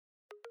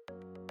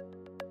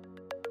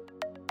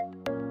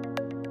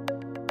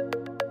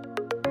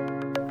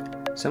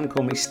Some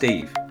call me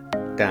Steve,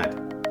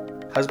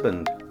 Dad,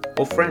 husband,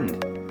 or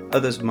friend.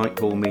 Others might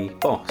call me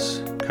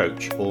boss,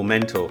 coach, or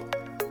mentor.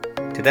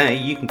 Today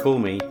you can call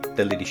me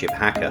the Leadership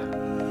Hacker.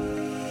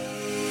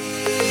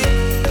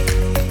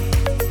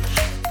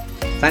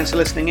 Thanks for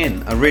listening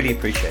in, I really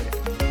appreciate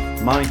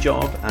it. My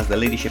job as the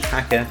Leadership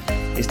Hacker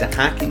is to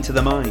hack into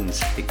the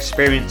minds,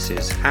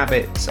 experiences,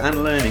 habits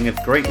and learning of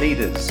great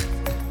leaders,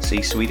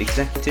 C-suite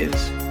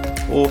executives,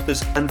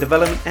 authors and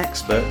development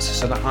experts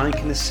so that I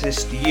can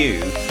assist you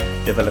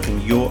developing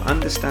your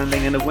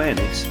understanding and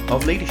awareness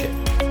of leadership.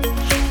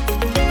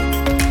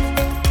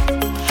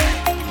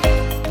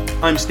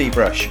 I'm Steve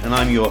Rush and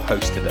I'm your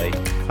host today.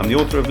 I'm the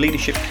author of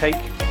Leadership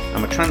Cake,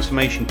 I'm a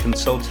transformation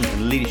consultant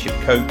and leadership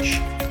coach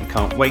and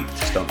can't wait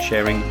to start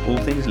sharing all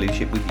things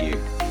leadership with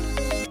you.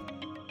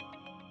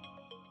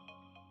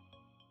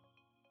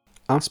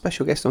 Our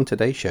special guest on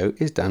today's show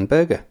is Dan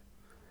Berger.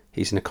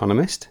 He's an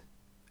economist,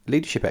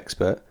 leadership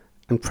expert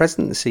and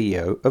president and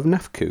CEO of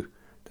NAFCU,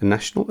 the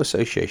National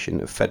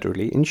Association of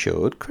Federally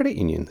Insured Credit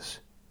Unions.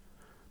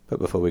 But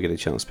before we get a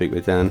chance to speak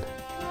with Dan,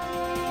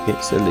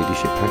 it's the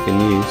Leadership Hacker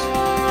News.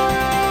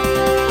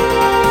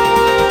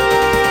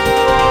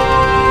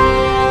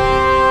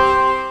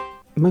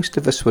 Most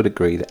of us would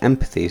agree that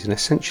empathy is an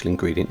essential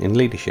ingredient in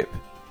leadership.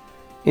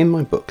 In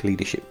my book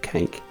Leadership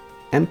Cake,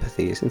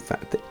 empathy is in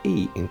fact the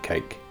E in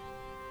cake.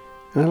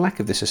 And a lack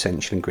of this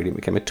essential ingredient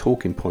became a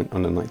talking point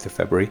on the 9th of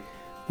February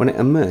when it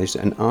emerged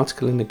that an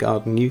article in the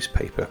Guardian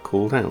newspaper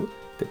called out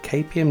that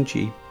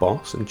KPMG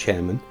boss and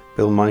chairman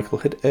Bill Michael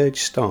had urged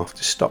staff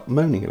to stop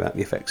moaning about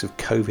the effects of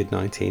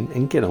COVID-19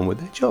 and get on with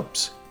their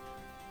jobs.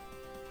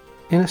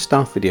 In a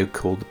staff video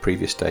called the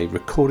previous day,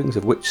 recordings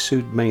of which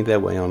soon made their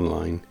way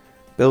online,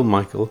 Bill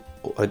Michael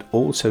had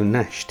also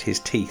gnashed his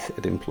teeth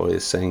at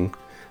employers, saying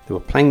they were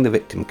playing the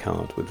victim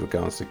card with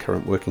regards to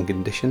current working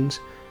conditions,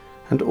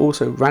 and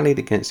also rallied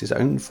against his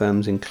own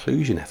firm's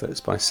inclusion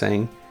efforts by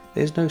saying,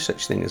 "There's no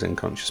such thing as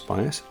unconscious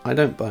bias, I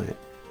don't buy it.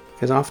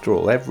 Because after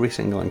all, every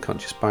single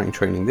unconscious buying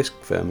training this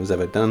firm has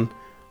ever done,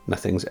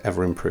 nothing's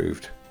ever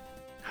improved."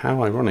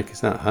 How ironic is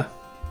that, huh?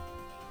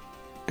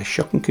 As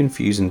shock and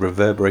confusion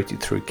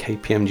reverberated through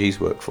KPMG's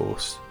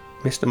workforce,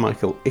 Mr.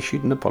 Michael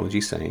issued an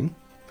apology saying,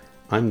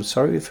 "I'm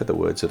sorry for the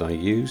words that I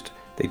used,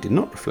 they did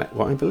not reflect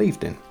what I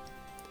believed in.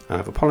 I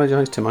have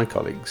apologised to my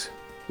colleagues.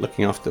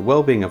 Looking after the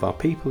well-being of our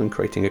people and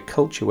creating a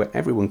culture where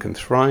everyone can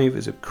thrive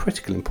is of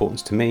critical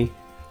importance to me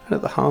and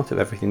at the heart of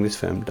everything this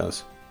firm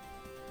does."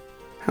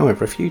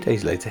 However, a few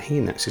days later he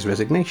announced his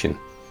resignation,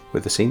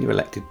 with the senior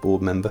elected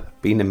board member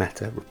Bina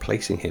Mehta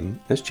replacing him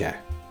as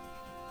chair.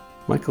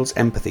 Michael's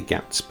empathy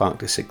gap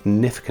sparked a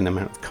significant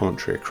amount of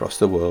commentary across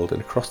the world and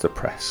across the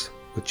press,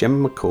 with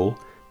Gemma McCall,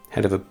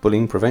 head of a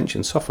bullying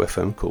prevention software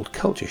firm called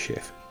Culture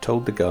Shift,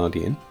 told The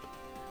Guardian,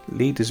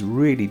 "Leaders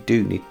really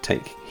do need to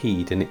take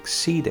heed and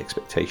exceed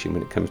expectation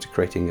when it comes to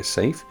creating a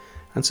safe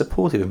and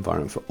supportive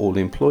environment for all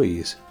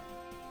employees."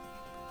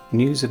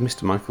 News of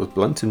Mr. Michael's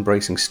blunt and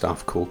bracing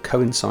staff call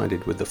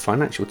coincided with the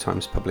Financial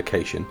Times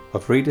publication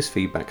of readers'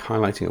 feedback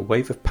highlighting a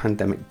wave of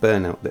pandemic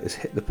burnout that has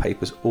hit the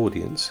paper's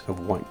audience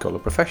of white-collar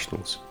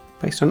professionals.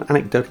 Based on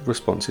anecdotal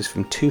responses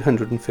from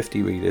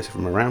 250 readers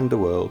from around the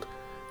world,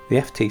 the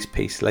FT's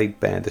piece laid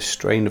bare the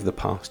strain of the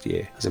past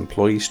year as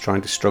employees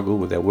tried to struggle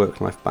with their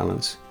work-life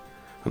balance,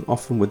 and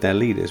often with their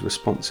leaders'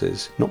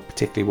 responses not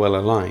particularly well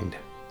aligned.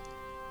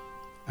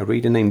 A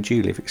reader named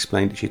Julie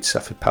explained that she'd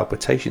suffered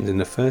palpitations in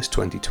the first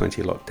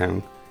 2020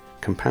 lockdown,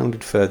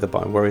 compounded further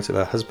by worries of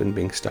her husband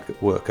being stuck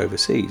at work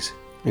overseas.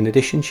 In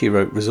addition, she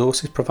wrote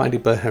resources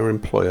provided by her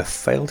employer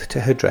failed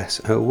to address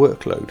her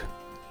workload,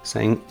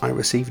 saying, "I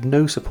received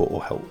no support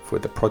or help for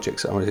the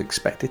projects I was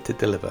expected to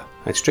deliver.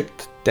 I had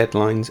strict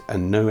deadlines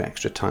and no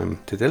extra time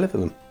to deliver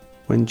them."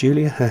 When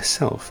Julia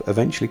herself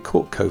eventually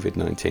caught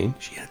COVID-19,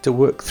 she had to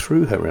work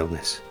through her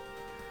illness,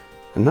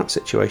 and that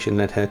situation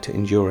led her to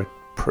endure a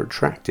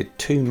protracted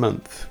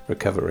 2-month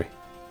recovery.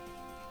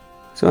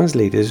 So as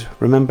leaders,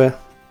 remember,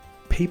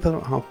 people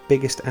are our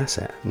biggest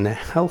asset and their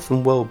health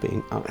and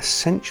well-being are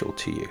essential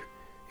to you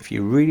if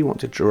you really want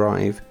to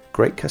drive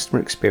great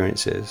customer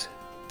experiences,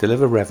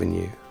 deliver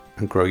revenue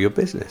and grow your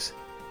business.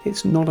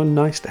 It's not a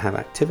nice to have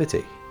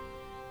activity.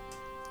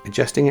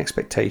 Adjusting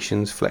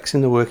expectations, flexing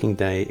the working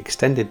day,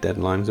 extended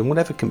deadlines and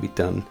whatever can be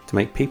done to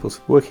make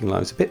people's working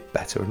lives a bit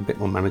better and a bit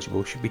more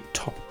manageable should be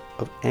top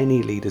of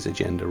any leader's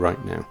agenda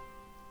right now.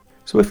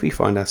 So if we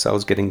find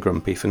ourselves getting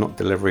grumpy for not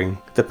delivering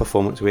the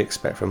performance we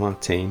expect from our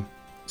team,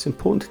 it's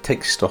important to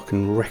take stock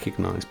and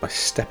recognise by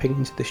stepping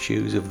into the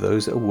shoes of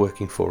those that are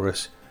working for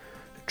us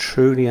who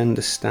truly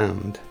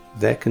understand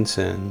their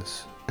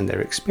concerns and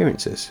their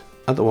experiences.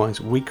 Otherwise,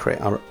 we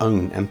create our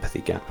own empathy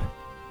gap.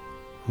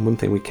 And one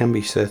thing we can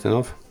be certain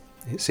of,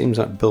 it seems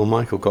like Bill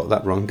Michael got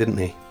that wrong, didn't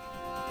he?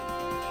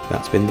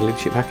 That's been the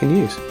Leadership Hacker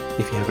News.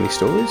 If you have any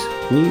stories,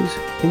 news,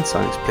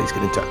 insights, please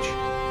get in touch.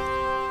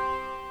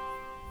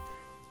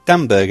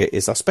 Dan Berger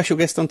is our special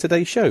guest on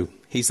today's show.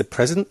 He's the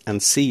president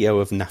and CEO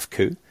of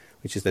NAFCU,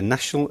 which is the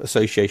National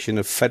Association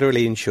of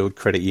Federally Insured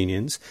Credit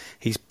Unions.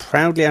 He's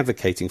proudly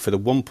advocating for the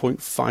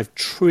 $1.5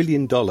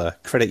 trillion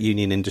credit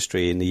union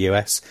industry in the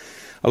US,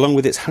 along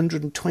with its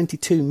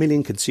 122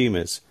 million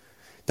consumers.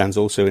 Dan's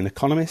also an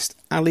economist,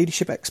 a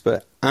leadership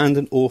expert, and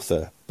an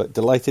author, but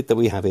delighted that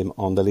we have him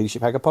on the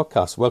Leadership Hacker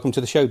podcast. Welcome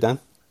to the show, Dan.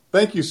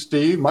 Thank you,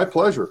 Steve. My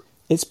pleasure.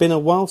 It's been a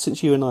while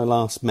since you and I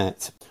last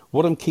met.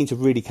 What I'm keen to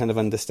really kind of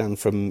understand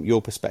from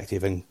your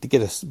perspective and to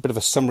get a bit of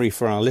a summary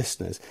for our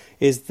listeners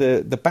is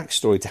the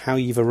backstory to how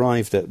you've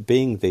arrived at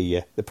being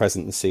the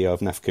president and CEO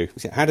of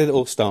NAFCU. How did it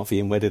all start for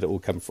you and where did it all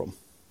come from?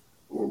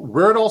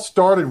 Where it all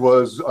started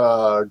was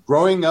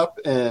growing up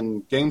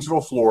in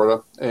Gainesville,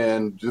 Florida,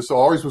 and just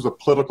always was a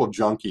political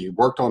junkie.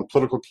 Worked on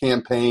political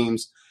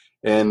campaigns.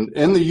 And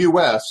in the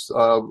U.S.,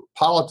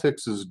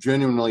 politics is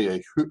genuinely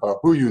a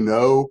who you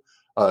know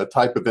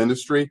type of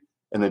industry.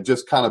 And it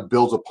just kind of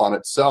builds upon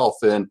itself,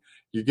 and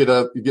you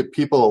get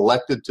people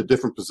elected to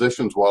different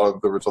positions,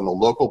 whether it's on the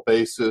local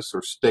basis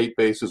or state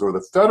basis or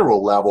the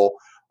federal level.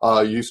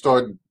 You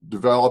start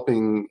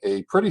developing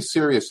a pretty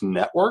serious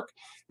network,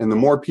 and the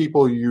more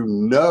people you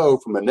know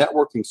from a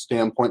networking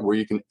standpoint, where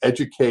you can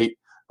educate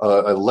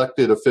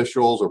elected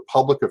officials or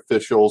public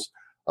officials,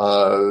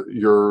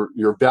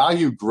 your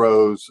value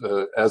grows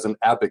as an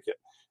advocate.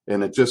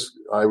 And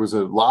I was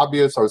a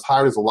lobbyist. I was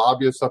hired as a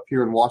lobbyist up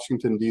here in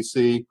Washington,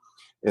 D.C.,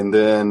 and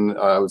then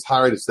I was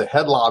hired as the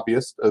head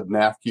lobbyist of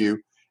NAFCU.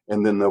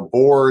 And then the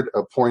board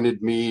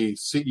appointed me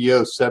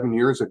CEO 7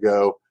 years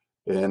ago.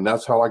 And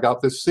that's how I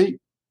got this seat.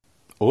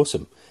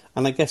 Awesome.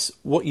 And I guess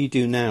what you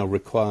do now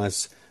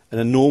requires an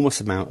enormous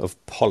amount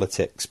of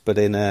politics, but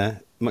in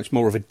a much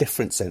more of a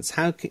different sense.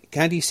 How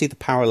do you see the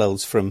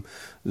parallels from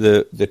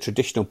the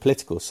traditional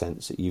political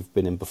sense that you've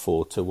been in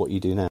before to what you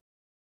do now?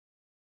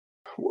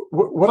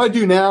 What I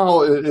do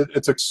now,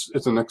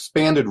 it's an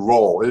expanded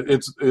role.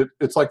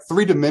 It's like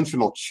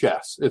three-dimensional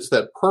chess. It's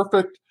that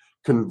perfect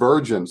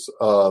convergence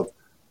of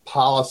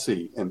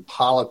policy and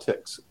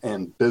politics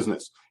and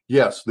business.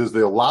 Yes, there's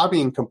the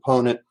lobbying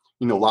component,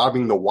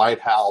 lobbying the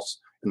White House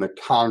and the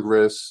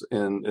Congress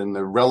and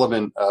the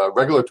relevant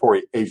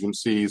regulatory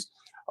agencies.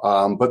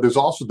 But there's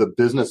also the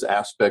business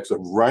aspects of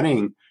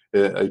running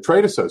a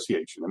trade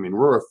association. I mean,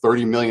 we're a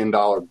 $30 million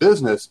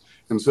business.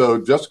 And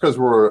so just because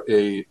we're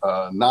a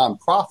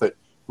nonprofit,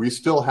 we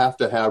still have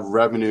to have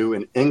revenue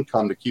and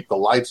income to keep the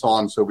lights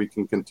on so we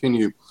can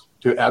continue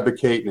to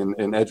advocate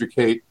and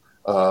educate,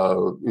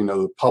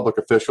 the public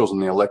officials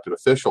and the elected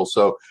officials.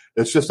 So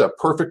it's just a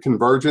perfect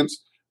convergence.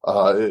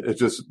 It's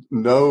just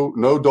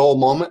no dull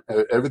moment.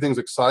 Everything's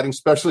exciting,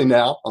 especially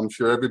now. I'm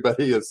sure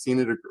everybody has seen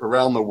it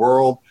around the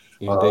world.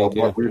 Indeed,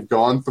 what we've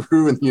gone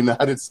through in the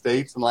United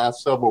States in the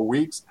last several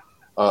weeks.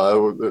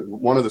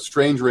 One of the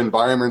stranger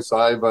environments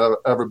I've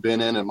ever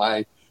been in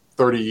my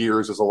 30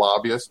 years as a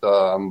lobbyist.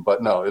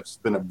 But no, it's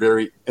been a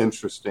very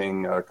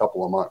interesting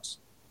couple of months.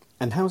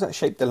 And how has that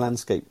shaped the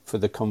landscape for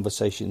the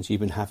conversations you've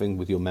been having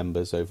with your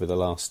members over the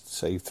last,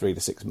 say, 3 to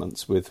 6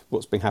 months with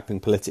what's been happening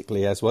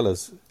politically as well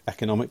as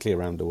economically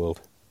around the world?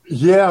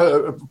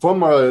 Yeah,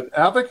 from an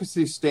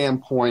advocacy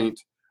standpoint,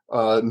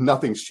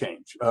 nothing's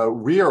changed.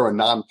 We are a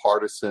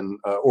nonpartisan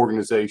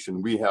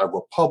organization. We have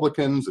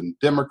Republicans and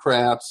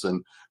Democrats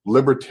and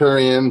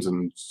libertarians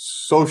and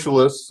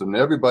socialists and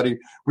everybody.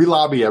 We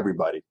lobby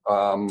everybody.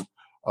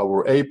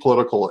 We're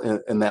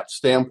apolitical in that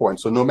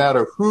standpoint. So no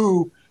matter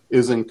who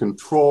is in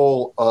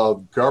control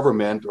of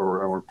government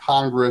or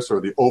Congress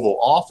or the Oval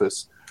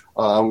Office,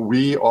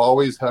 we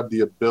always have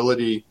the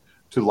ability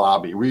to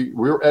lobby.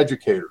 We're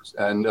educators,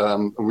 and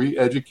we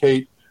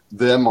educate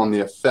them on the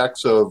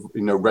effects of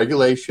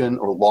regulation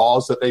or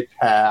laws that they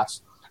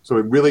pass. So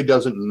it really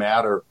doesn't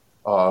matter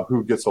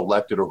who gets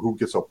elected or who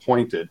gets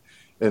appointed.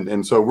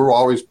 And so we're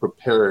always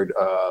prepared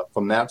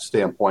from that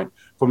standpoint.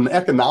 From an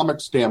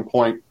economic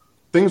standpoint,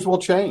 things will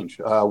change,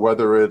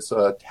 whether it's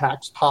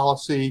tax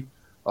policy,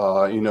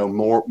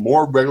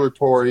 more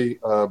regulatory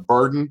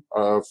burden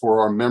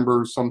for our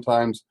members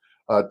sometimes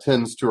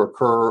tends to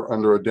occur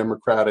under a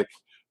Democratic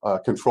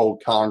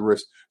controlled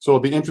Congress. So it'll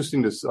be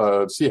interesting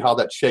to see how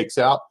that shakes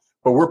out.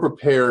 But we're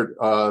prepared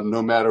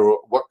no matter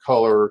what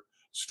color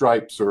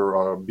stripes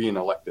are being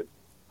elected.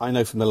 I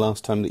know from the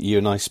last time that you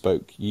and I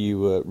spoke, you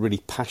were really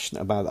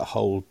passionate about the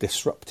whole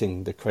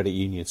disrupting the credit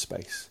union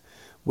space.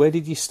 Where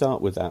did you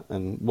start with that,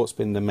 and what's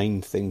been the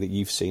main thing that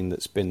you've seen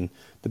that's been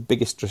the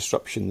biggest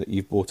disruption that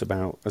you've brought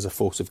about as a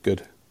force of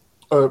good?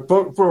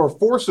 For a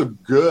force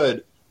of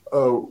good,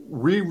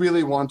 we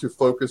really want to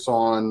focus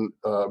on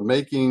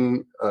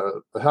having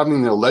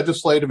the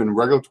legislative and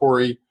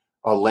regulatory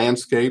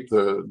landscape,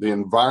 the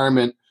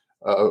environment,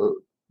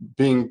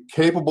 being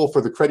capable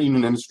for the credit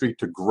union industry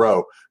to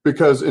grow.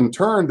 Because in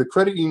turn, the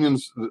credit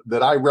unions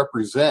that I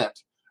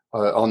represent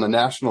on the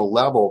national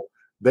level,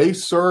 they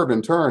serve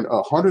in turn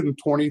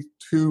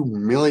 122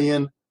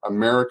 million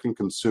American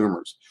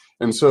consumers.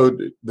 And so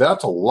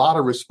that's a lot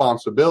of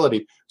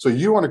responsibility. So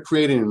you want to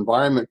create an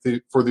environment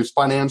for these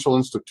financial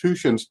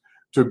institutions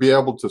to be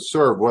able to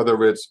serve,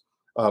 whether it's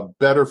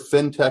better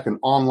fintech and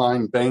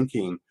online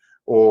banking,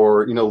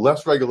 or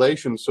less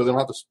regulation, so they don't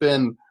have to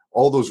spend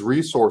all those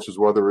resources,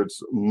 whether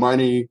it's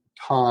money,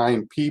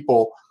 time,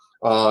 people,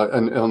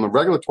 and on the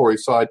regulatory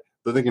side,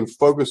 that they can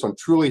focus on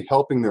truly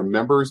helping their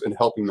members and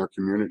helping their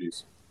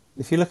communities.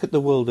 If you look at the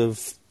world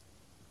of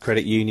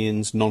credit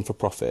unions,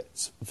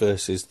 non-for-profits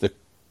versus the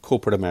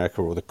corporate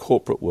America or the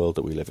corporate world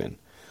that we live in,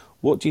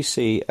 what do you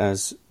see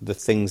as the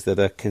things that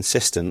are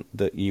consistent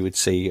that you would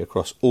see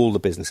across all the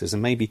businesses?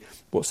 And maybe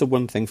what's the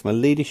one thing from a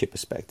leadership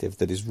perspective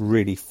that is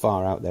really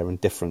far out there and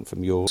different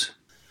from yours?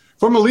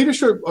 From a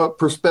leadership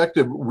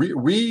perspective,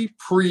 we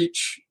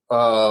preach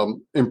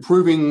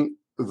improving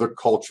the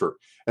culture.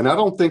 And I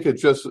don't think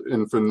it's just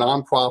for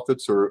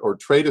nonprofits or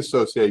trade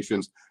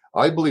associations.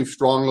 I believe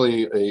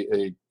strongly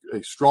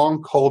a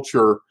strong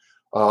culture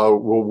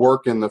will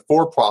work in the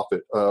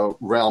for-profit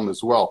realm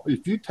as well.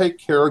 If you take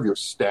care of your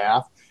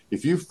staff,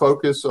 if you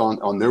focus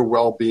on their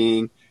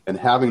well-being and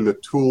having the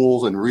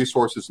tools and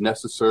resources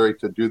necessary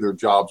to do their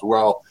jobs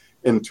well,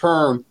 in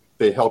turn,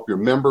 they help your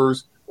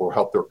members or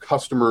help their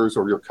customers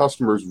or your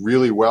customers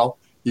really well.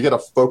 You got to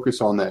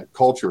focus on that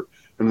culture.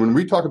 And when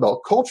we talk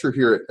about culture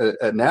here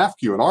at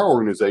NAFCU in our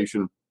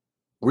organization,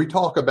 we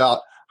talk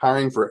about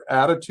hiring for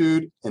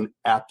attitude and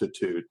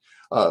aptitude.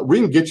 We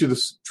can get you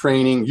this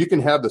training. You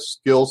can have the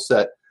skill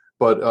set.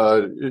 But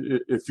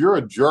if you're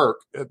a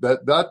jerk,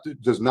 that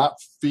does not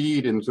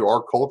feed into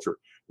our culture.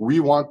 We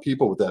want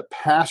people with that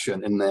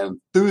passion and that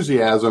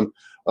enthusiasm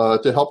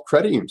to help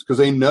credit unions because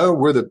they know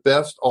we're the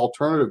best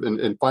alternative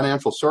in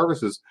financial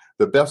services.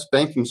 The best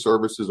banking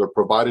services are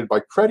provided by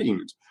credit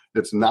unions.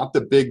 It's not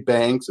the big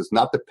banks. It's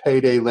not the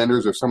payday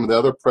lenders or some of the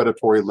other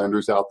predatory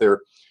lenders out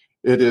there.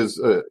 It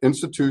is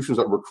institutions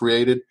that were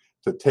created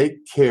to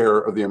take care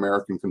of the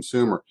American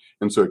consumer.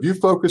 And so if you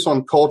focus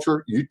on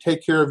culture, you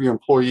take care of your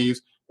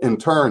employees, in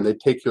turn, they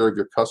take care of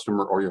your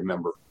customer or your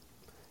member.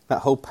 That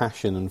whole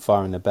passion and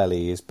fire in the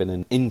belly has been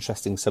an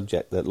interesting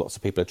subject that lots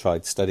of people have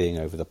tried studying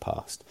over the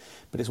past.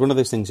 But it's one of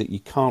those things that you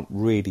can't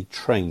really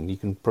train. You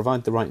can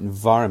provide the right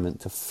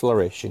environment to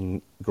flourish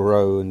and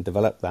grow and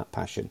develop that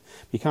passion.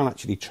 But you can't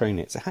actually train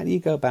it. So how do you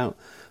go about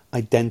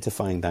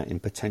identifying that in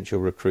potential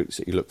recruits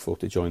that you look for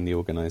to join the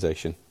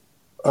organisation?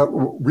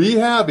 We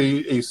have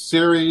a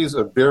series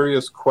of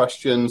various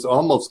questions,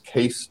 almost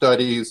case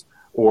studies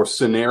or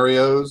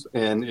scenarios,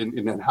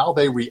 and how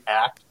they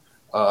react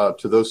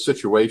to those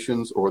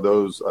situations or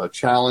those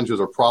challenges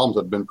or problems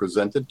that have been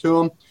presented to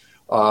them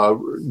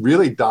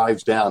really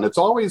dives down.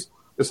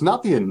 It's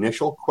not the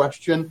initial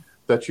question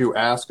that you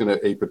ask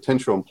a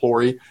potential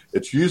employee.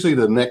 It's usually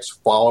the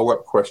next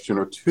follow-up question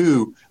or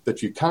two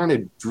that you kind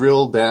of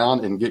drill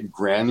down and get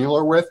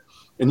granular with.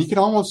 And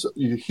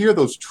you hear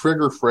those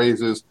trigger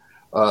phrases,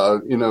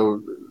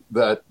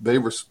 that they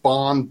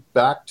respond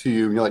back to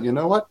you. And you're like, you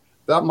know what?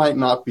 That might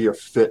not be a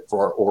fit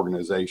for our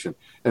organization.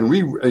 And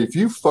if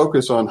you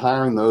focus on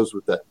hiring those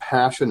with that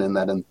passion and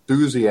that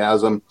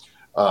enthusiasm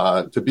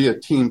to be a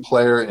team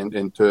player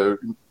and to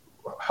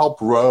help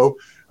grow,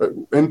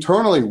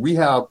 internally we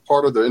have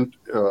part of the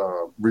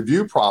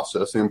review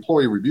process, the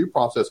employee review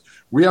process.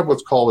 We have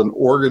what's called an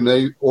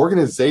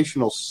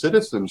organizational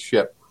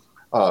citizenship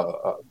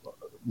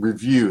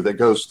review that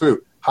goes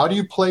through. How do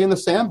you play in the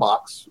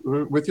sandbox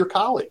with your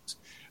colleagues?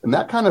 And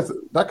that kind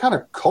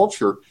of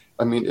culture,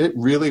 I mean, it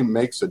really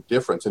makes a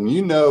difference. And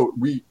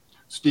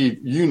Steve,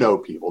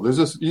 people. There's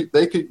this. You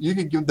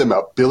could give them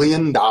 $1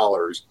 billion,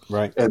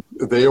 right, and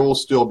they will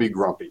still be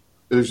grumpy.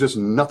 There's just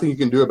nothing you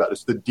can do about it.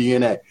 It's the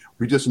DNA.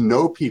 We just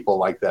know people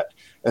like that,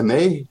 and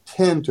they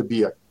tend to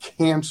be a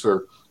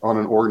cancer on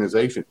an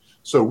organization.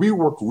 So we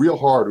work real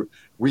hard.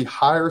 We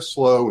hire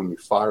slow and we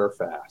fire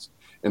fast.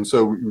 And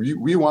so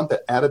we want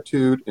that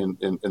attitude and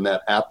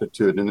that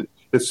aptitude, and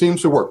it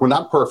seems to work. We're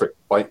not perfect,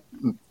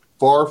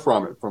 far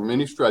from it, from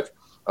any stretch.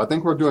 I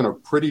think we're doing a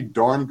pretty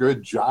darn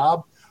good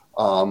job,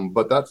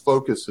 but that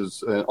focus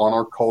is on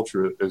our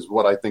culture is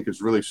what I think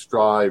has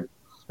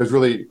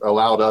really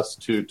allowed us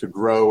to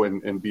grow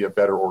and be a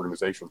better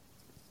organization.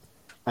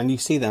 And you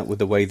see that with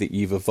the way that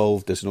you've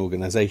evolved as an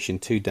organization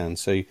too, Dan.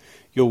 So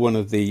you're one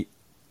of the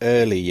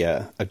early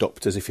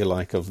adopters, if you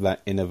like, of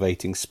that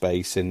innovating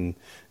space in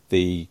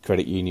the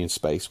credit union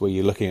space, where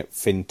you're looking at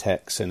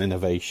fintechs and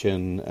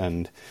innovation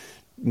and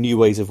new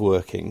ways of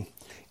working.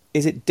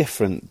 Is it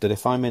different that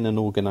if I'm in an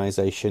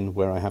organisation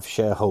where I have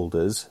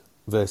shareholders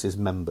versus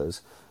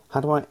members, how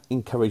do I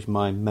encourage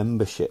my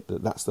membership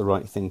that that's the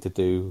right thing to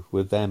do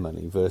with their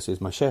money versus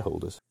my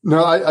shareholders?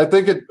 No, I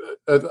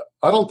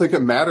don't think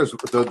it matters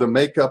the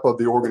makeup of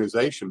the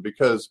organization,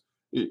 because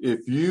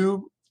if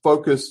you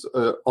focus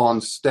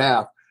on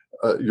staff,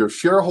 your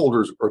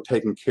shareholders are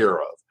taken care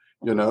of.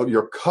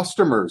 Your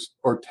customers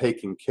are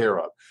taken care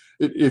of.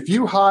 If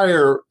you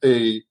hire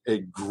a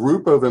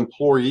group of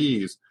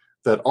employees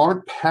that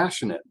aren't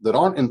passionate, that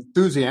aren't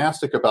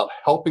enthusiastic about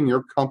helping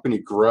your company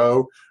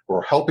grow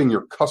or helping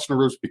your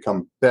customers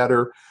become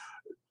better,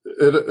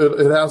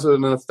 it has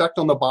an effect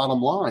on the bottom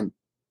line.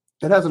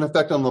 It has an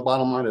effect on the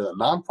bottom line of the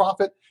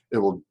nonprofit. it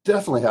will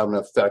definitely have an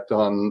effect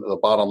on the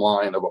bottom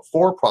line of a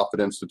for-profit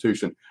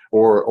institution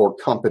or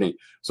company.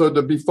 So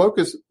to be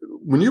focused,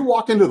 when you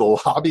walk into the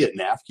lobby at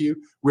NAFCU,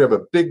 we have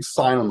a big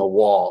sign on the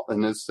wall,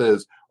 and it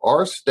says,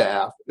 our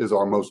staff is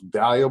our most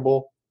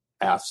valuable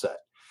asset.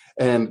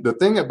 And the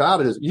thing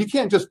about it is you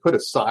can't just put a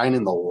sign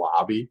in the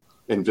lobby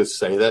and just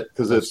say that,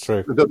 because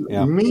it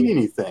doesn't mean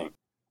anything.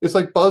 It's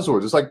like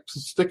buzzwords. It's like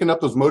sticking up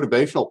those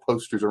motivational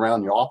posters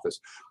around the office.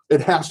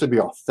 It has to be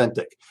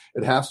authentic.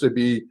 It has to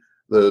be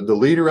the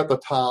leader at the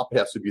top. It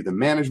has to be the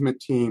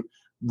management team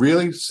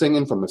really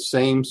singing from the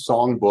same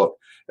songbook,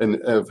 and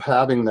of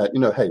having that,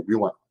 hey, we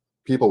want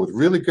people with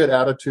really good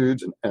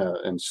attitudes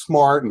and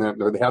smart,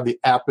 and they have the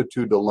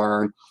aptitude to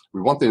learn.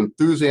 We want the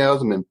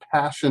enthusiasm and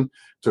passion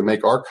to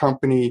make our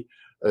company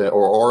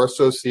or our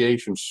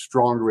association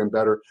stronger and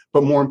better.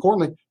 But more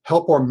importantly,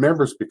 help our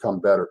members become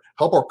better,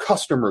 help our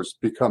customers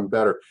become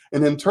better.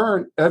 And in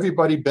turn,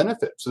 everybody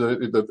benefits.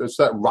 It's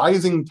that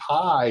rising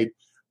tide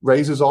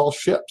raises all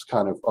ships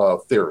kind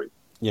of theory.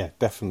 Yeah,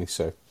 definitely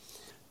so.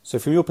 So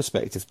from your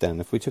perspective, Dan,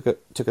 if we took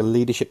a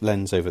leadership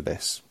lens over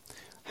this,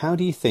 how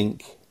do you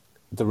think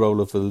the role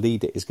of the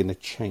leader is going to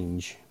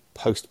change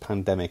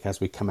post-pandemic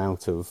as we come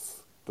out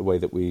of the way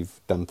that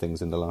we've done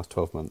things in the last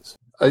 12 months?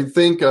 I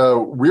think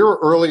we're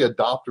early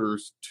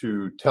adopters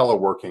to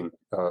teleworking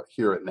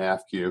here at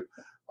NAFCU,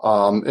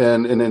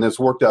 and it's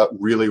worked out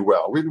really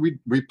well.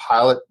 We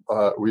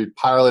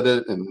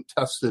piloted and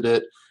tested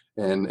it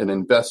and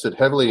invested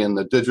heavily in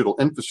the digital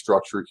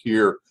infrastructure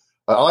here.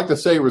 I like to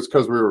say it was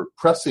because we were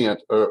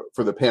prescient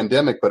for the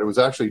pandemic, but it was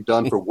actually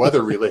done for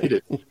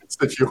weather-related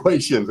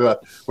situations.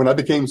 When I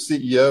became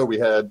CEO, we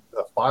had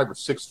a 5 or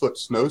 6 foot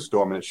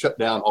snowstorm, and it shut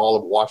down all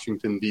of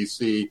Washington,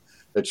 D.C.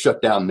 It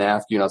shut down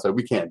NAFCU, and I said,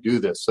 we can't do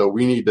this. So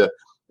we need to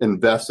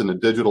invest in the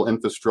digital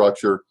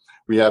infrastructure.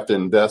 We have to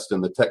invest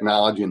in the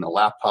technology and the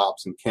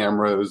laptops and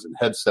cameras and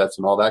headsets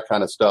and all that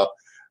kind of stuff.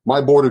 My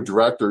board of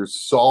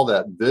directors saw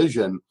that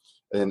vision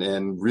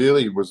and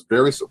really was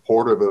very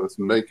supportive of us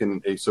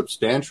making a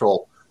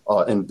substantial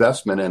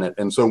investment in it.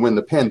 And so when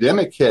the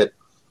pandemic hit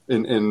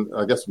in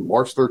I guess,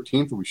 March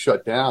 13th, we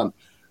shut down,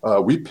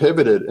 we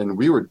pivoted and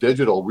we were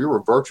digital. We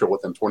were virtual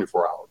within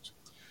 24 hours.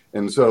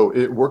 And so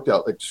it worked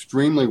out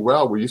extremely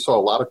well, where you saw a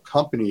lot of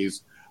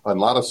companies and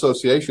a lot of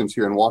associations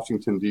here in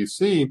Washington,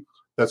 D.C.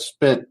 that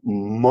spent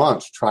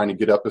months trying to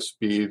get up to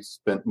speed,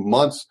 spent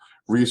months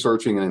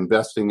researching and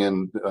investing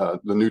in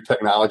the new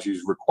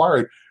technologies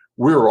required.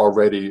 We were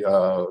already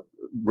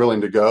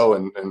willing to go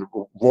and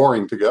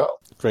roaring to go.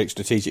 Great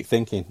strategic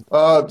thinking.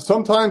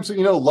 Sometimes,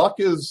 luck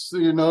is,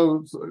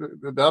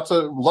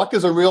 luck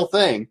is a real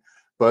thing.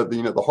 But,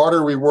 the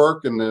harder we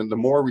work and the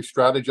more we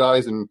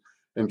strategize and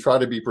try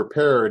to be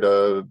prepared,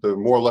 the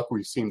more luck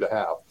we seem to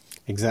have.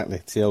 Exactly.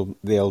 It's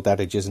the old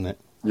adage, isn't it?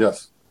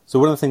 Yes. So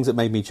one of the things that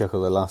made me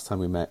chuckle the last time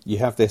we met, you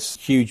have this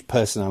huge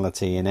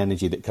personality and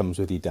energy that comes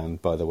with you, Dan,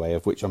 by the way,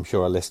 of which I'm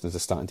sure our listeners are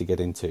starting to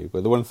get into.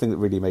 But the one thing that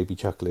really made me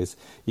chuckle is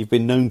you've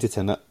been known to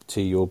turn up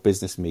to your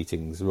business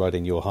meetings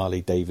riding your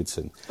Harley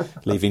Davidson,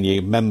 leaving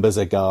your members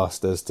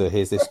aghast as to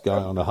here's this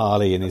guy on a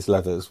Harley in his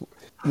leathers.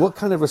 What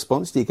kind of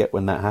response do you get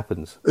when that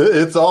happens?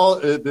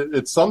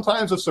 It's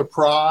sometimes a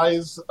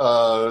surprise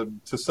to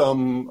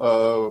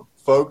some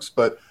folks,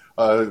 but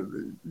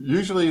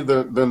usually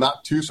they're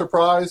not too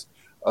surprised.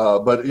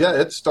 But yeah,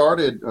 it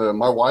started,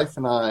 my wife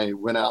and I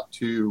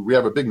we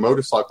have a big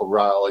motorcycle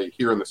rally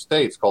here in the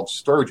States called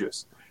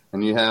Sturgis.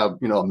 And you have,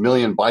 1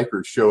 million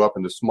bikers show up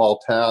in this small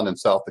town in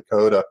South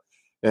Dakota.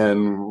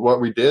 And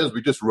what we did is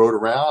we just rode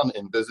around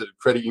and visited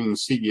credit union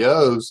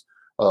CEOs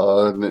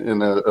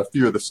in a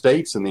few of the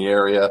states in the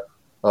area.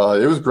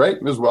 It was great.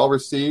 It was well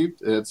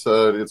received. It's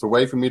a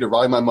way for me to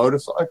ride my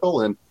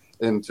motorcycle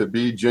and to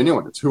be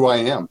genuine. It's who I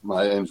am.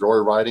 I enjoy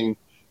riding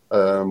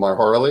my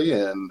Harley,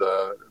 and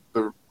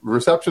the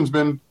reception's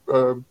been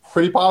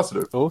pretty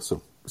positive.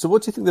 Awesome. So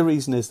what do you think the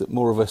reason is that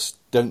more of us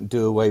don't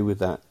do away with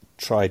that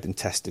tried and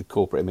tested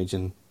corporate image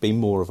and be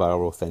more of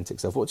our authentic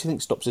self? What do you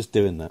think stops us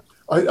doing that?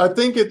 I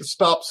think it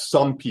stops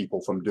some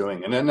people from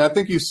doing it. And I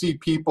think you see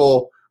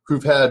people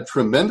who've had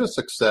tremendous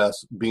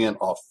success being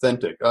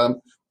authentic. On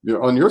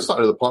your side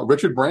of the pond,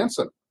 Richard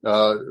Branson,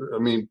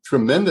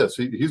 tremendous.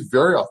 He's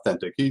very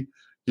authentic. He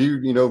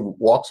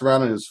walks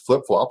around in his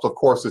flip-flops. Of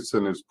course, it's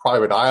in his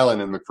private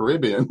island in the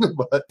Caribbean,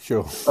 but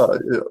sure.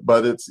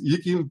 But you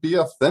can be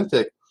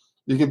authentic,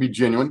 you can be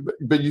genuine,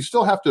 but you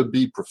still have to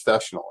be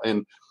professional.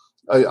 And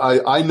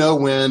I know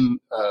when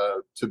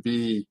to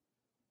be,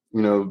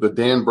 the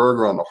Dan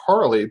Berger on the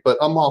Harley, but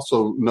I'm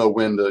also know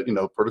when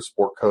to, put a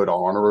sport coat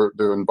on, or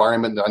the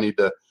environment that I need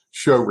to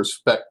show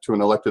respect to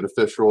an elected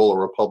official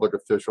or a public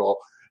official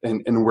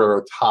and wear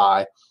a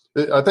tie.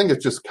 I think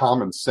it's just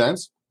common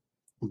sense.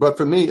 But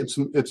for me,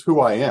 it's who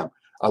I am.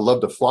 I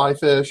love to fly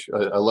fish.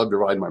 I love to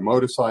ride my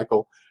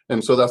motorcycle.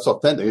 And so that's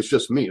authentic. It's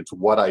just me. It's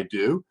what I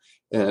do.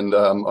 And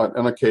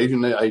on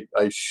occasion, I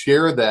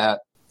share that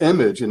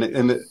image. And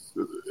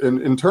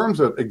in terms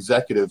of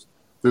executives,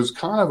 there's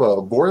kind of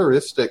a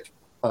voyeuristic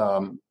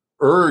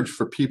urge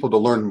for people to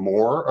learn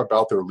more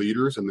about their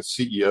leaders and the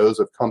CEOs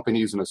of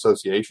companies and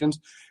associations.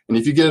 And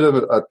if you get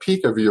a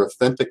peek of your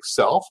authentic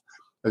self,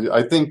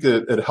 I think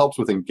that it helps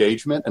with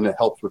engagement and it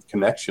helps with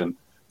connection.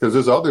 Because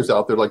there's others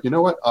out there like, you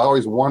know what, I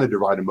always wanted to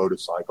ride a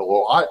motorcycle,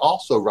 or I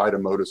also ride a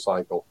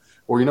motorcycle,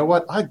 or you know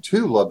what, I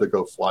too love to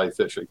go fly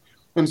fishing.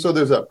 And so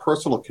there's that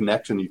personal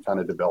connection you kind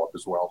of develop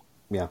as well.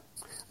 Yeah.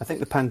 I think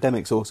the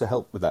pandemic's also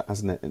helped with that,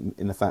 hasn't it?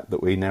 In the fact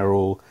that we now are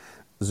all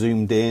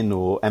Zoomed in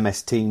or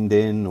MS Teamed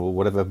in or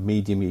whatever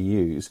medium you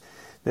use.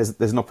 There's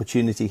an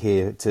opportunity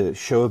here to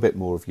show a bit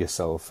more of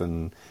yourself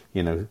and,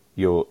 you know,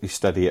 your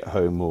study at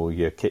home or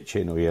your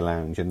kitchen or your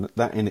lounge. And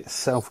that in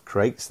itself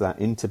creates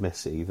that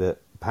intimacy that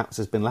perhaps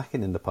has been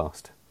lacking in the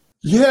past.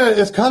 Yeah,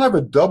 it's kind of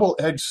a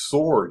double-edged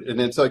sword.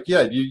 And it's like,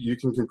 yeah, you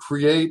can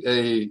create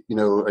a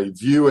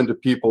view into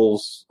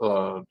people's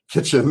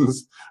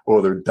kitchens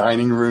or their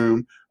dining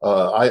room.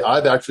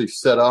 I've actually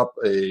set up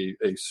a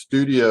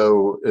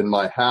studio in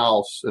my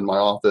house, in my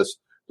office,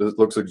 that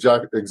looks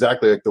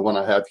exactly like the one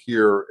I have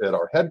here at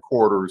our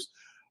headquarters,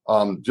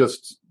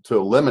 just to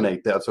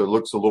eliminate that so it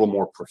looks a little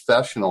more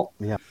professional.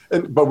 Yeah.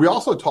 But we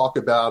also talk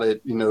about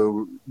it,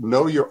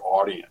 know your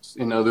audience.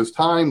 There's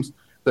times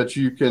that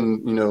you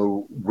can,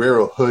 wear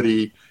a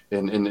hoodie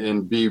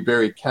and be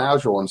very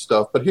casual and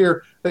stuff. But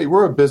here, hey,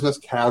 we're a business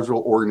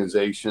casual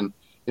organization,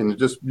 and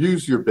just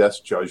use your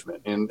best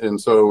judgment.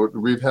 And so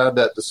we've had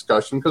that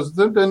discussion because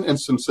there have been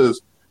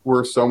instances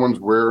where someone's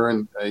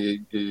wearing a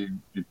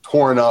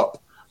torn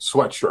up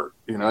sweatshirt,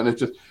 and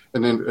it's just,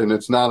 and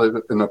it's not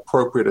an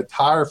appropriate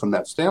attire from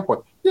that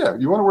standpoint. Yeah,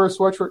 you want to wear a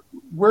sweatshirt,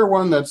 wear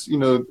one that's,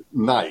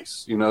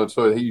 nice,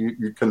 so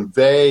you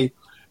convey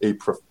a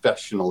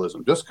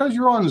professionalism. Just because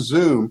you're on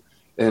Zoom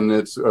and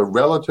it's a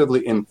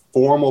relatively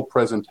informal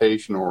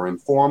presentation or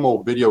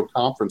informal video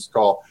conference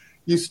call,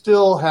 you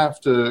still have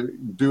to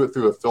do it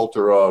through a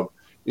filter of,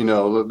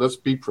 let's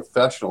be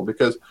professional,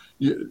 because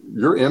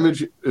your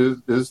image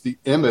is the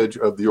image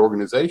of the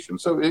organization.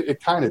 So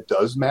it kind of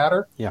does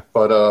matter. Yeah.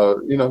 But,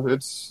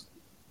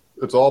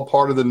 it's all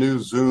part of the new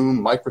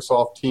Zoom,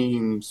 Microsoft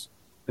Teams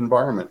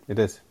environment. It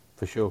is,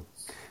 for sure.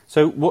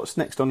 So what's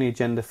next on the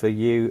agenda for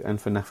you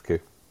and for NAFCU?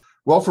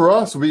 Well, for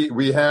us,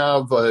 we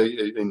have a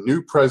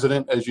new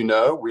president, as you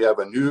know. We have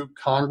a new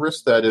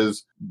Congress that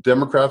is,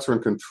 Democrats are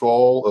in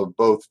control of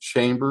both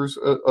chambers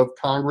of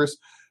Congress.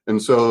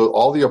 And so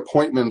all the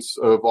appointments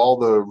of all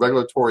the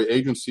regulatory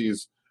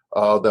agencies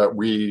that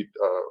we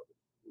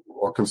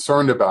are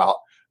concerned about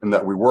and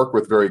that we work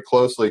with very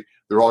closely,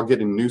 they're all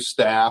getting new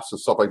staffs and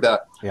stuff like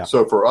that. Yeah.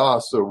 So for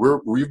us,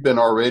 we've been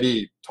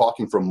already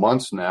talking for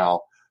months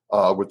now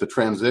with the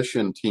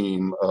transition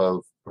team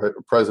of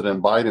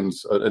President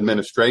Biden's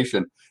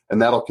administration,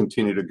 and that'll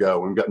continue to go.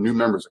 We've got new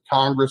members of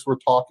Congress we're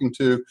talking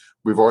to.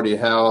 We've already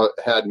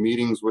had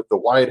meetings with the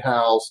White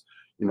House,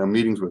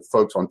 meetings with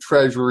folks on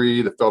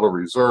Treasury, the Federal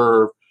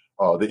Reserve,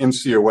 the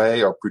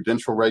NCOA, our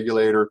prudential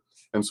regulator.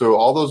 And so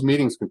all those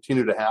meetings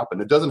continue to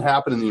happen. It doesn't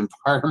happen in the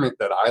environment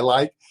that I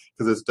like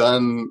because it's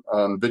done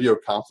on video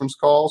conference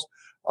calls.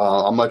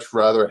 I'd much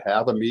rather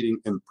have a meeting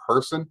in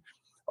person,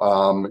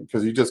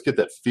 because you just get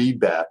that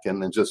feedback,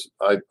 and then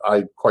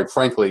I quite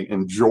frankly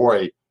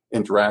enjoy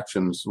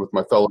interactions with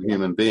my fellow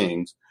human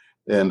beings.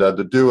 And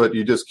to do it,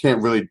 you just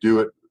can't really do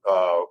it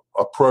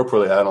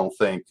appropriately, I don't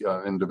think,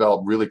 and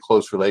develop really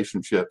close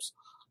relationships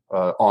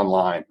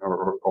online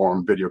or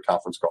on video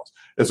conference calls.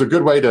 It's a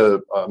good way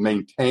to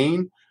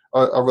maintain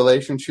a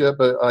relationship,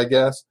 I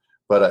guess,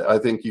 but I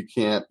think you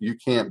can't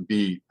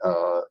beat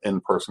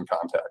in-person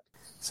contact.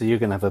 So you're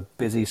going to have a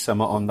busy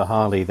summer on the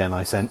Harley then,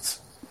 I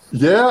sense.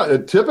 Yeah,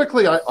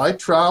 typically I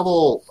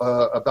travel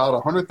about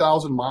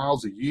 100,000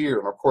 miles a year.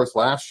 And of course,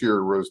 last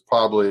year was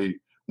probably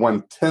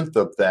 1/10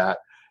 of that.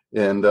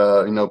 And,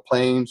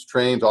 planes,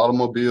 trains,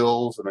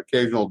 automobiles, an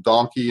occasional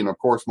donkey, and of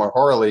course my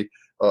Harley.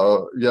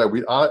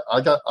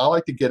 I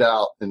like to get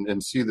out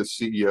and see the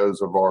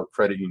CEOs of our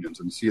credit unions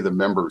and see the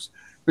members,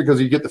 because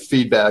you get the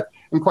feedback.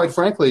 And quite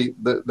frankly,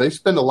 they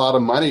spend a lot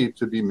of money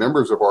to be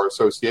members of our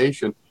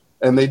association,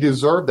 and they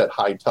deserve that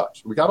high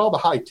touch. We got all the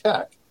high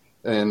tech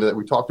and that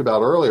we talked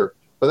about earlier,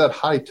 but that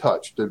high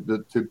touch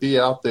to be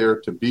out there,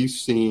 to be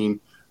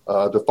seen,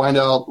 to find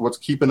out what's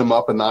keeping them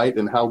up at night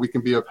and how we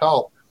can be of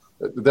help.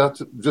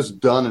 That's just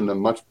done in a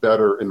much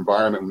better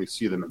environment when we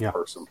see them in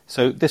person.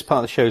 So this part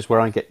of the show is where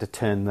I get to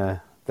turn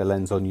the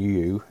lens on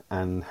you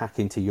and hack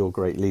into your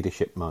great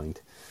leadership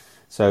mind.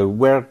 So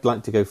where I'd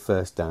like to go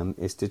first, Dan,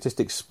 is to just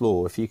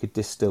explore if you could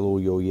distill all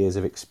your years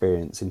of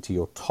experience into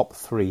your top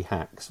 3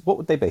 hacks. What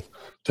would they be?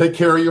 Take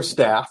care of your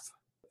staff.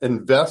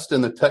 Invest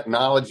in the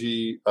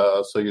technology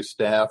so your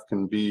staff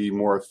can be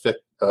more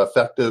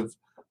effective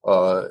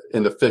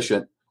and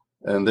efficient.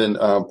 And then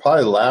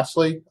probably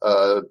lastly,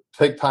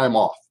 take time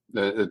off.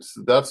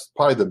 That's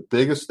probably the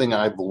biggest thing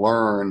I've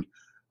learned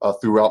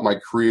throughout my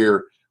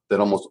career, that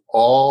almost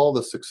all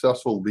the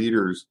successful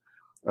leaders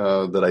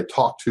that I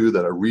talk to,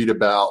 that I read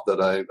about,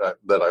 that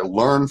I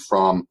learn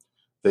from,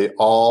 they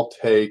all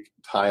take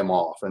time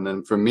off. And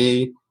then for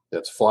me,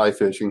 that's fly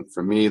fishing.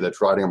 For me, that's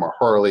riding on my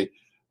Harley.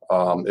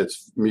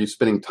 It's me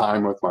spending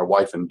time with my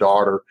wife and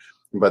daughter.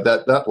 But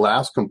that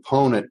last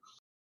component,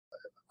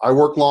 I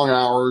work long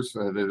hours,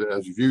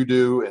 as you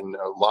do, and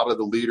a lot of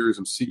the leaders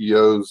and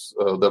CEOs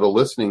that are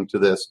listening to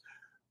this,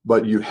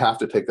 but you have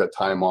to take that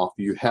time off.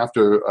 You have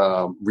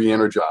to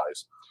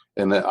re-energize.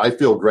 And I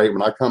feel great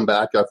when I come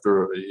back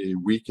after a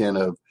weekend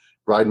of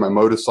riding my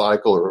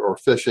motorcycle or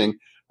fishing.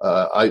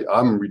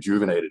 I'm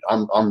rejuvenated.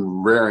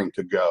 I'm raring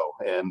to go.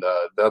 And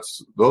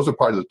those are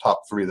probably the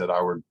top three that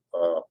I would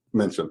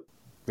mention.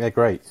 Yeah,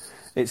 great.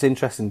 It's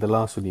interesting, the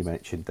last one you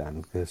mentioned,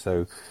 Dan, because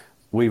so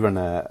we run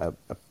a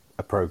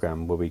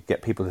program where we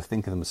get people to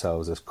think of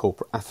themselves as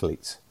corporate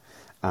athletes.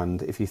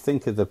 And if you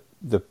think of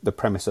the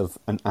premise of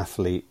an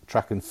athlete,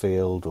 track and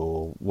field,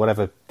 or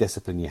whatever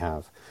discipline you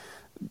have,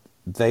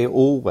 they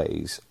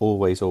always,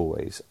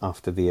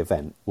 after the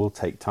event, will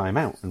take time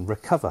out and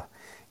recover.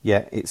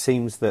 Yet it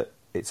seems that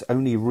it's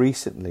only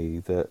recently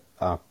that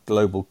our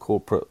global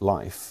corporate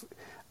life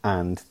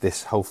and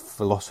this whole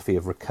philosophy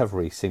of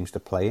recovery seems to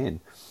play in.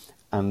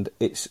 And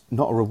it's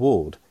not a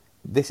reward.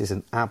 This is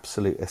an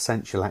absolute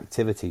essential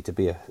activity to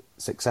be a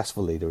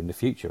successful leader in the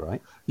future,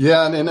 right?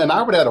 Yeah, and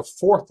I would add a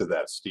fourth to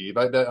that, Steve.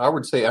 I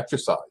would say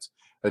exercise.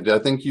 I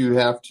think you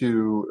have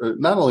to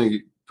not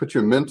only put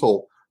your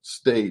mental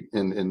state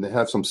and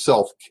have some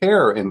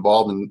self-care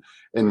involved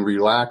in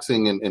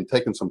relaxing and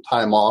taking some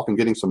time off and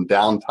getting some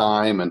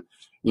downtime and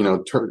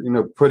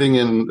putting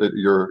in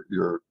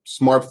your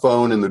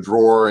smartphone in the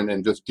drawer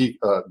and just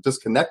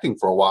disconnecting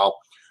for a while.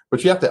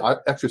 But you have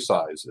to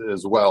exercise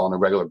as well on a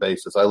regular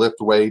basis. I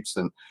lift weights,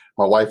 and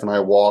my wife and I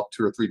walk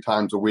 2 or 3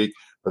 times a week.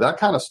 But that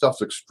kind of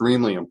stuff's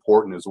extremely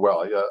important as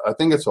well. I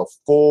think it's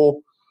it's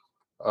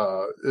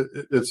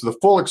the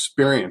full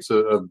experience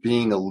of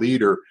being a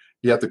leader.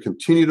 You have to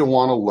continue to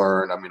want to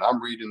learn. I mean, I'm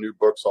reading new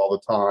books all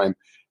the time,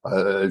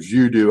 as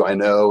you do, I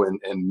know, and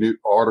new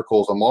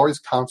articles. I'm always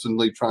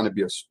constantly trying to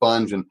be a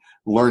sponge and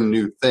learn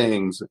new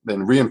things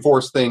and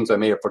reinforce things I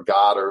may have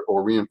forgot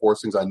or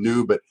reinforce things I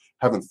knew but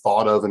haven't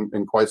thought of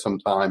in quite some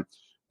time.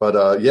 But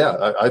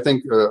I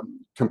think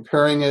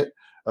comparing it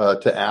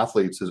to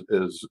athletes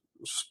is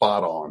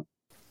spot on.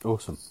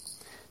 Awesome.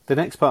 The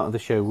next part of the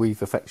show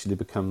we've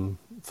affectionately become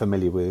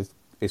familiar with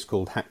is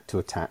called Hack to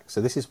Attack.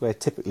 So this is where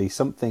typically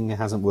something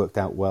hasn't worked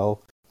out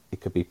well.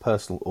 It could be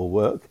personal or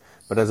work,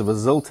 but as a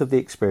result of the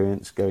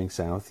experience going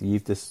south,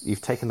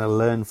 you've taken a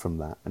learn from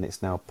that, and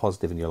it's now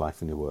positive in your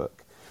life and your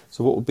work.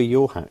 So what would be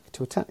your hack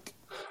to attack?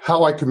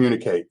 How I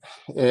communicate.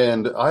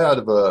 And I had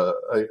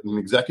an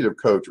executive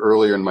coach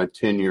earlier in my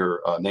tenure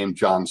named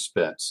John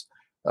Spence.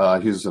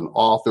 He's an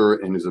author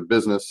and he's a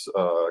business.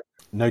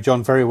 Know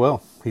John very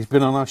well. He's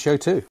been on our show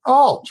too.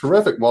 Oh,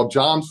 terrific. Well,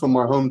 John's from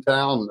my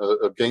hometown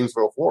of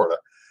Gainesville, Florida.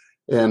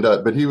 And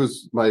but he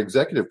was my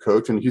executive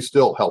coach, and he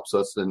still helps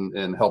us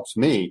and helps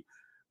me.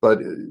 But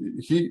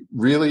he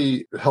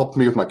really helped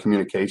me with my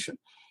communication.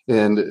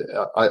 And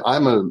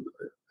I'm an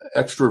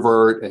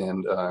extrovert,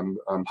 and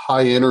I'm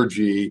high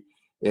energy,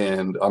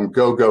 and I'm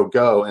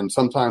go. And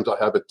sometimes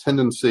I have a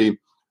tendency,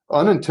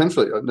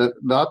 unintentionally,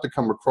 not to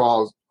come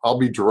across. I'll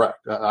be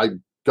direct. I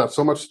got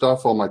so much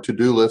stuff on my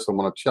to-do list I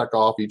want to check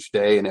off each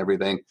day and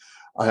everything.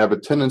 I have a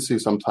tendency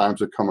sometimes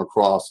to come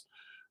across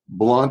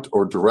blunt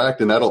or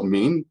direct, and I don't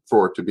mean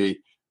for it to be,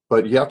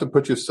 but you have to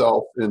put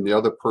yourself in the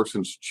other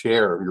person's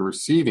chair. You're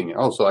receiving it.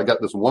 Oh, so I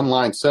got this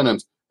one-line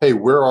sentence. Hey,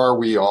 where are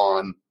we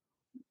on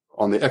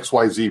the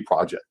XYZ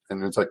project?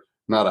 And it's like,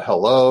 not a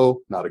hello,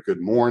 not a good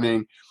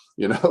morning.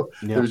 Yeah.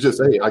 It was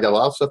just, hey, I got a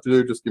lot of stuff to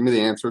do. Just give me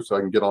the answer so I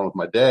can get on with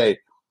my day.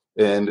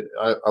 And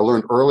I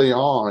learned early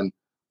on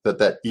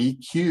that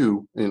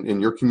EQ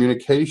in your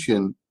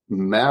communication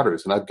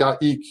matters. And I've got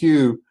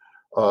EQ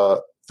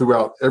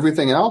throughout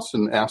everything else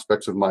in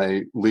aspects of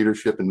my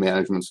leadership and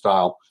management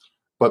style.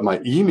 But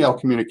my email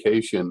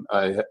communication,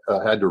 I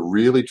had to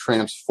really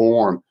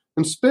transform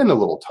and spend a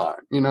little time.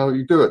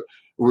 You do it.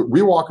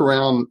 We walk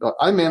around.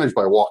 I manage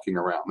by walking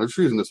around. There's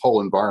a reason this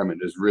whole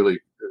environment is really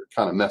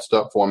kind of messed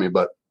up for me.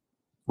 But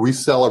we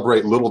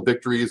celebrate little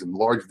victories and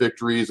large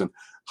victories and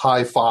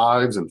high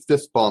fives and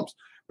fist bumps.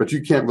 But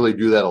you can't really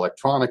do that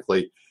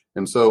electronically.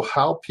 And so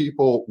how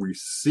people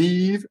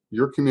receive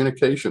your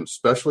communication,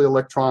 especially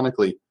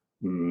electronically,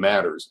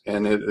 matters.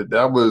 And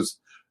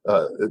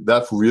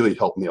that's really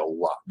helped me a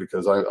lot,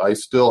 because I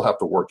still have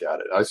to work at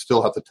it. I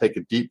still have to take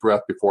a deep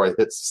breath before I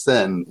hit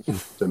send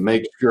to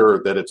make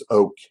sure that it's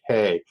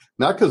okay.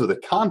 Not because of the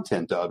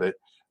content of it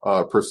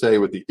per se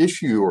with the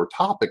issue or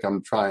topic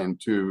I'm trying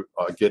to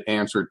get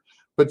answered,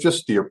 but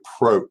just the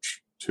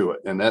approach to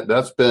it. And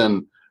that's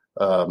been,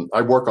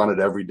 I work on it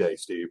every day,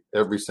 Steve,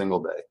 every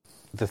single day.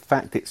 The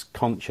fact it's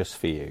conscious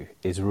for you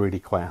is really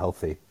quite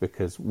healthy,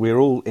 because we're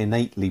all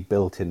innately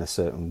built in a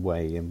certain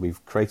way, and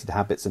we've created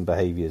habits and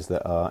behaviours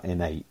that are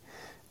innate.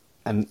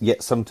 And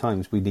yet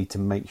sometimes we need to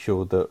make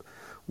sure that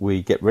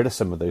we get rid of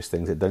some of those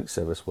things that don't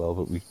serve us well,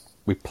 but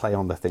we play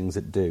on the things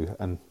that do.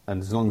 And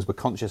as long as we're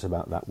conscious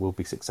about that, we'll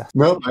be successful.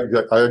 No,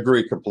 I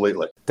agree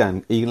completely.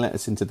 Dan, you can let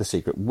us into the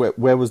secret.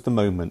 Where was the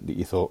moment that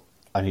you thought,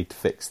 I need to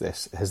fix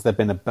this? Has there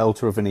been a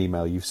belter of an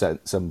email you've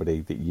sent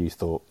somebody that you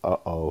thought,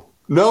 uh-oh,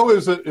 No,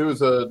 it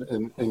was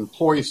an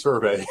employee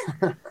survey.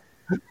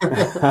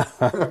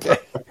 Okay.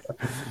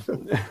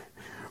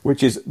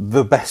 Which is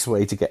the best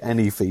way to get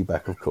any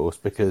feedback, of course,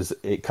 because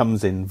it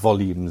comes in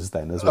volumes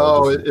then as well,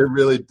 Oh, doesn't it, it? it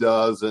really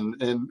does, and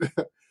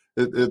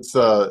it's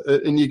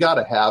and you got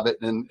to have it,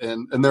 and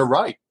they're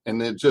right,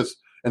 and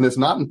it's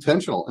not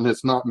intentional, and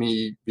it's not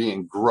me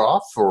being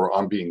gruff or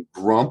I'm being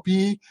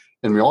grumpy,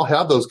 and we all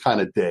have those kind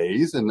of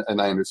days, and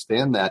I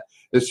understand that.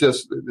 It's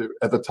just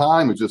at the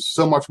time it's just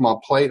so much on my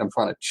plate. I'm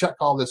trying to check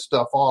all this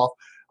stuff off.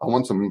 I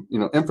want some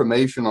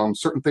information on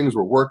certain things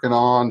we're working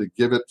on to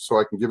give it so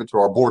I can give it to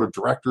our board of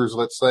directors,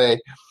 let's say,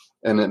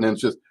 and then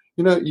it's just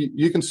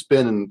you can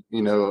spend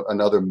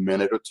another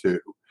minute or two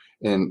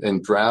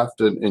and draft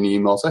an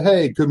email. Say,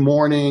 hey, good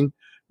morning,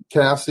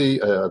 Cassie.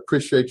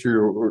 Appreciate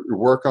your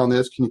work on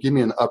this. Can you give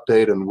me an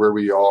update on where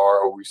we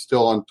are? Are we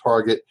still on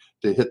target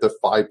to hit the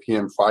 5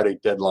 p.m. Friday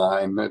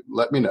deadline?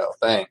 Let me know.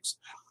 Thanks.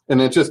 And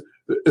it's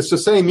the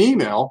same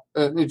email.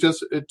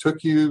 It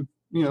took you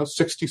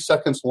 60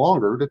 seconds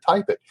longer to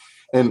type it,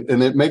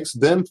 and it makes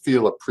them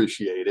feel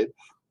appreciated,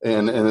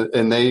 and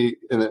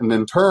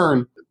in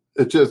turn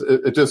it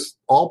just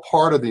all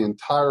part of the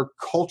entire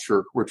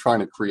culture we're trying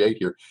to create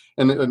here.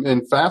 And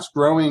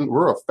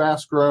we're a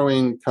fast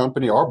growing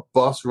company. Our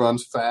bus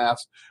runs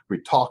fast. We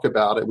talk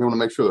about it. We want to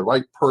make sure the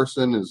right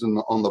person is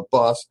on the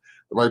bus,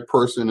 the right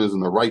person is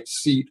in the right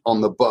seat on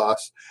the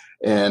bus.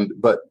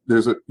 But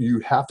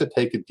you have to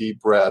take a deep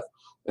breath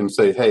and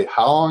say, hey,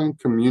 how I'm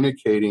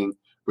communicating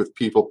with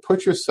people,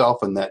 put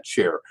yourself in that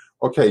chair.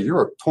 Okay,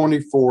 you're a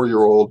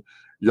 24-year-old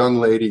young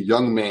lady,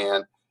 young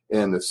man,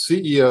 and the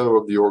CEO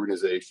of the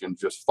organization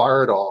just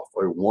fired off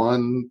a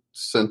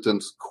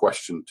one-sentence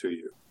question to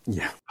you.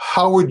 Yeah.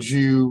 How would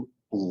you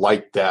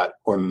like that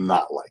or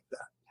not like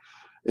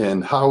that?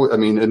 And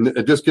and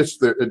it just gets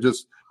there.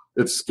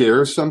 It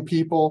scares some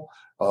people,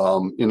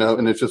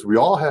 and it's just, we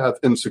all have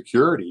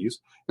insecurities.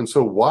 And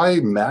so why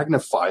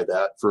magnify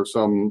that for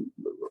some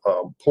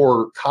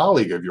poor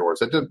colleague of yours?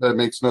 That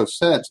makes no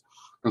sense.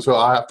 And so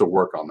I have to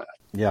work on that.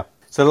 Yeah.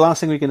 So the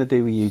last thing we're going to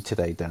do with you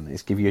today, Dan,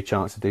 is give you a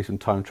chance to do some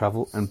time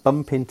travel and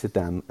bump into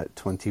Dan at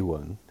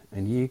 21,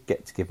 and you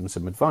get to give him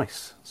some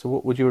advice. So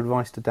what would your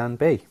advice to Dan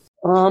be?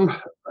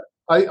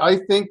 I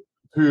think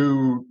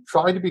to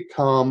try to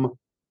become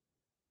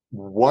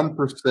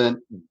 1%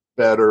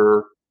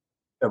 better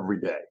every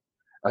day.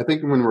 I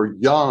think when we're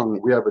young,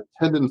 we have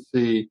a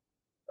tendency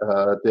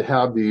to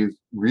have these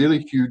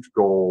really huge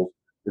goals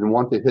and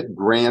want to hit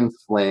grand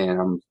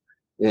slams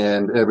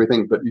and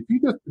everything. But if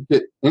you just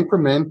get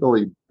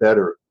incrementally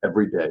better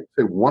every day,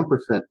 say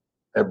 1%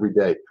 every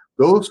day,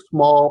 those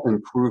small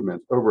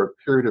improvements over a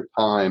period of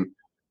time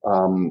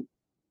are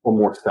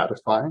more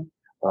satisfying.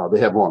 They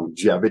have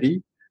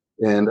longevity.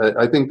 And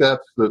I think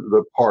that's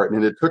the part.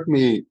 And it took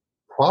me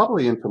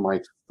probably into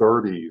my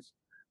 30s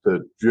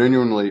to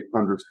genuinely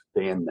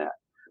understand that.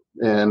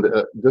 And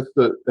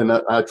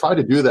I try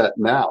to do that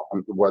now,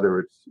 whether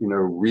it's,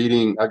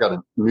 reading. I got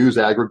a news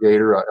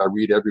aggregator. I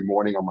read every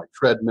morning on my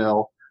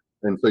treadmill.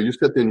 And so you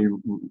sit there and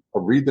you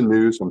read the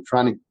news. I'm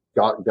trying to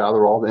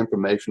gather all the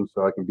information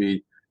so I can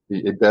be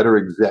a better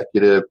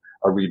executive.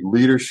 I read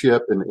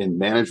leadership and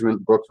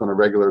management books on a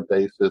regular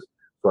basis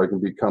so I can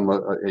become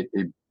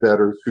a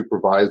better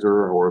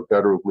supervisor or a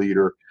better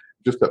leader.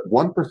 Just at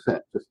 1%,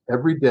 just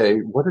every day.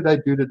 What did I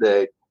do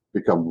today?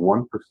 Become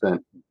 1%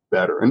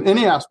 better in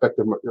any aspect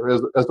of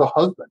as a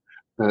husband,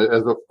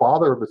 as a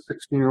father of a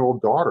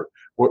 16-year-old daughter.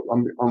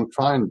 I'm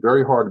trying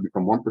very hard to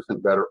become 1%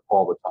 better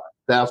all the time.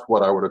 That's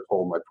what I would have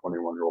told my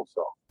 21-year-old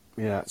self.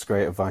 Yeah, that's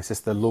great advice. It's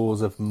the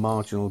laws of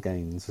marginal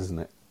gains, isn't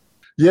it?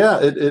 Yeah,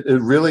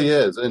 it really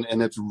is.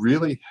 And it's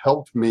really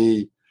helped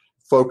me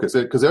focus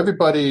it, because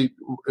everybody,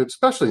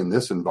 especially in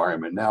this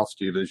environment now,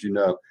 Steve, as you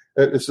know,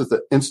 it's just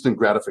the instant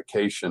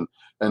gratification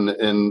and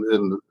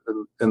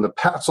the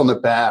pats on the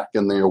back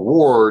and the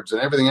awards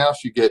and everything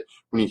else you get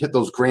when you hit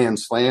those grand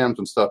slams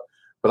and stuff.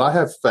 But I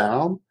have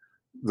found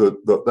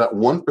that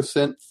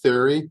 1%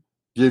 theory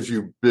gives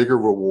you bigger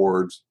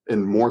rewards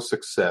and more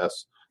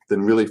success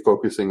than really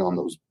focusing on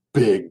those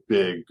big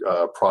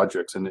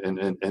projects and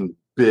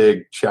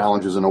big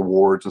challenges and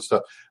awards and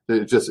stuff.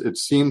 It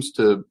seems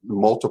to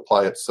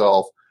multiply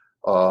itself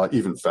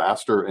even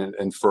faster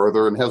and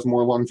further, and has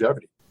more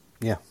longevity.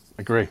 Yeah,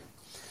 agree.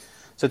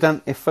 So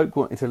Dan, if folk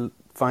wanted to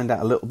find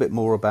out a little bit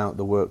more about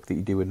the work that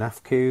you do with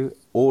NAFCU,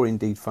 or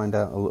indeed find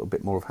out a little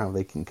bit more of how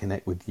they can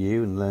connect with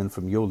you and learn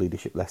from your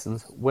leadership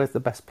lessons, where's the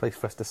best place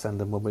for us to send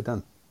them when we're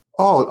done?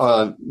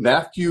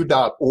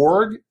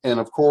 NAFCU.org. And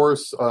of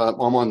course, I'm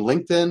on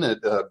LinkedIn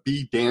at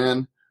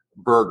Dan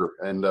Berger,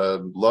 and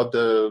love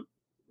to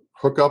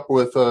hook up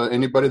with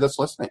anybody that's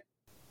listening.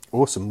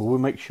 Awesome. Well, we'll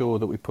make sure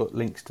that we put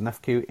links to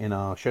NAFCU in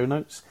our show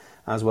notes,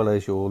 as well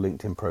as your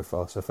LinkedIn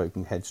profile, so folk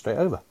can head straight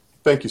over.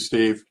 Thank you,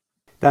 Steve.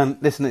 Dan,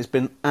 listen, it's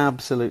been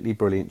absolutely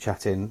brilliant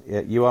chatting.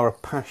 You are a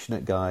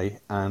passionate guy,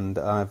 and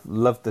I've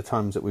loved the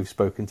times that we've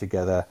spoken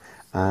together.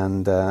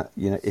 And,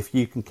 if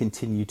you can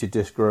continue to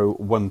just grow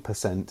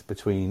 1%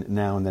 between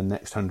now and the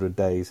next 100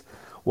 days,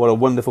 what a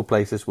wonderful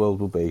place this world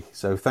will be.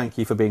 So thank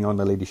you for being on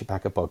the Leadership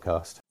Hacker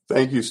podcast.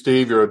 Thank you,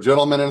 Steve. You're a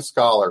gentleman and a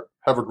scholar.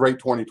 Have a great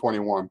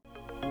 2021.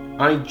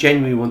 I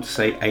genuinely want to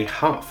say a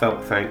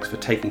heartfelt thanks for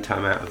taking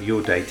time out of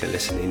your day to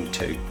listen in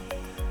too.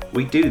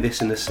 We do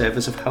this in the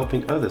service of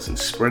helping others and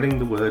spreading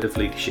the word of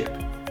leadership.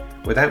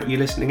 Without you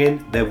listening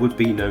in, there would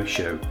be no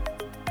show.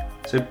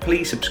 So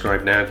please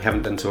subscribe now if you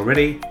haven't done so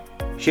already.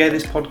 Share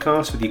this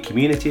podcast with your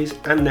communities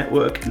and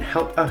network and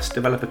help us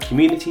develop a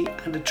community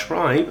and a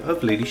tribe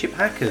of leadership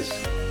hackers.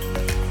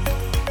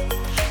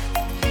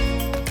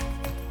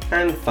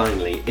 And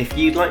finally, if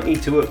you'd like me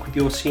to work with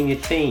your senior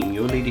team,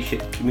 your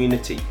leadership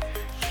community,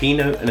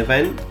 keynote an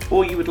event,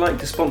 or you would like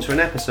to sponsor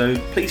an episode,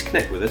 please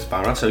connect with us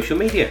via our social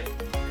media.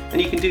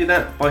 And you can do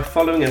that by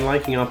following and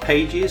liking our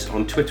pages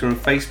on Twitter and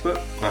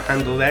Facebook. Our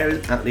handle there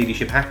is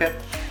 @LeadershipHacker.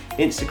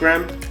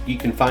 Instagram, you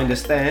can find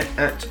us there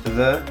at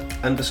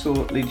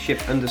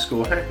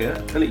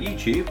 @the_leadership_hacker. And at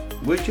YouTube,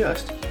 we're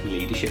just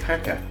Leadership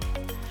Hacker.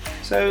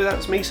 So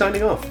that's me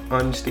signing off.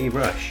 I'm Steve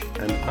Rush,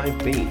 and I've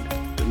been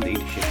the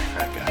Leadership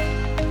Hacker.